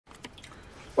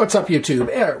What's up,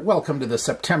 YouTube? Welcome to the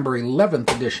September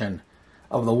 11th edition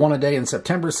of the One A Day in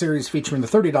September series featuring the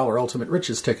 $30 Ultimate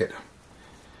Riches ticket.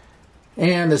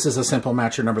 And this is a simple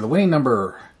match your number, the winning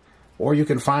number. Or you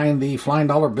can find the flying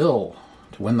dollar bill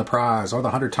to win the prize, or the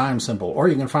 100 times symbol, or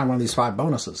you can find one of these 5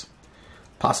 bonuses.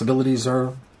 Possibilities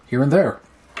are here and there.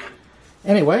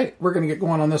 Anyway, we're going to get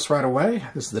going on this right away.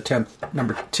 This is the 10th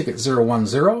number ticket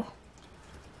 010.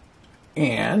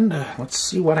 And let's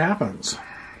see what happens.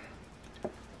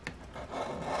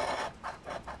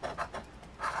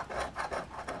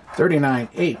 $39,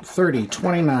 $8, $30,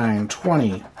 $29,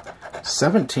 $20,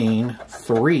 $17,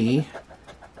 $3,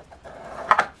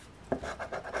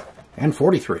 and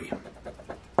 $43.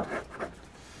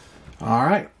 All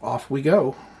right, off we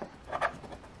go.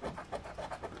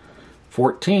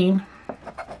 14,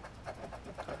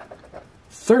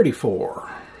 34,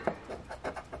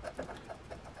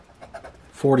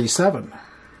 47,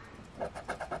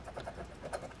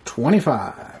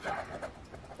 25.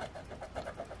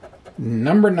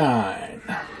 Number 9.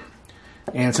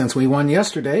 And since we won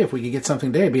yesterday, if we could get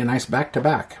something today, it'd be a nice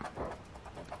back-to-back.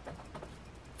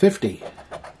 50.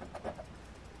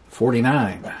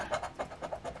 49.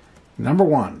 Number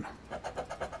 1.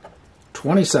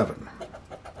 27.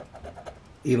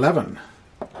 11.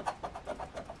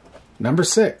 Number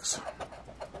 6.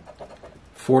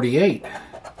 48.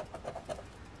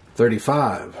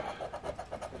 35.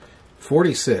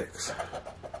 46.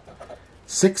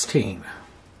 16.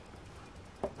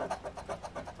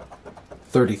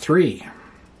 33,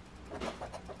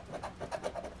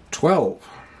 12,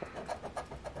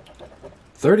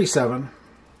 37,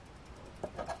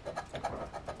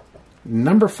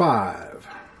 number 5,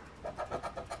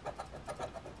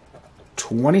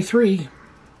 23,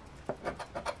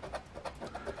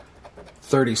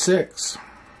 36,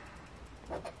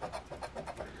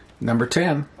 number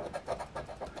 10,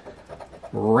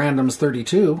 randoms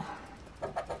 32,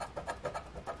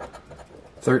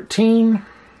 13,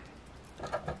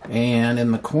 and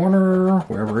in the corner,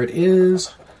 wherever it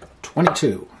is,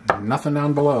 22. Nothing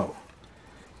down below.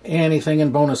 Anything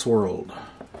in bonus world?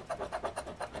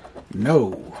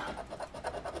 No.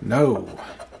 No.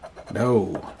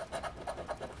 No.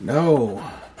 No.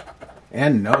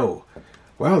 And no.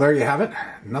 Well, there you have it.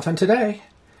 Nothing today.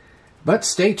 But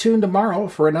stay tuned tomorrow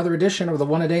for another edition of the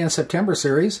One A Day in September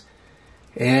series.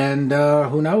 And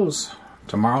who knows?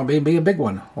 Tomorrow may be a big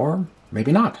one. Or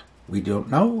maybe not. We don't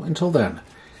know until then.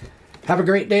 Have a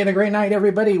great day and a great night,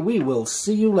 everybody. We will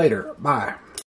see you later. Bye.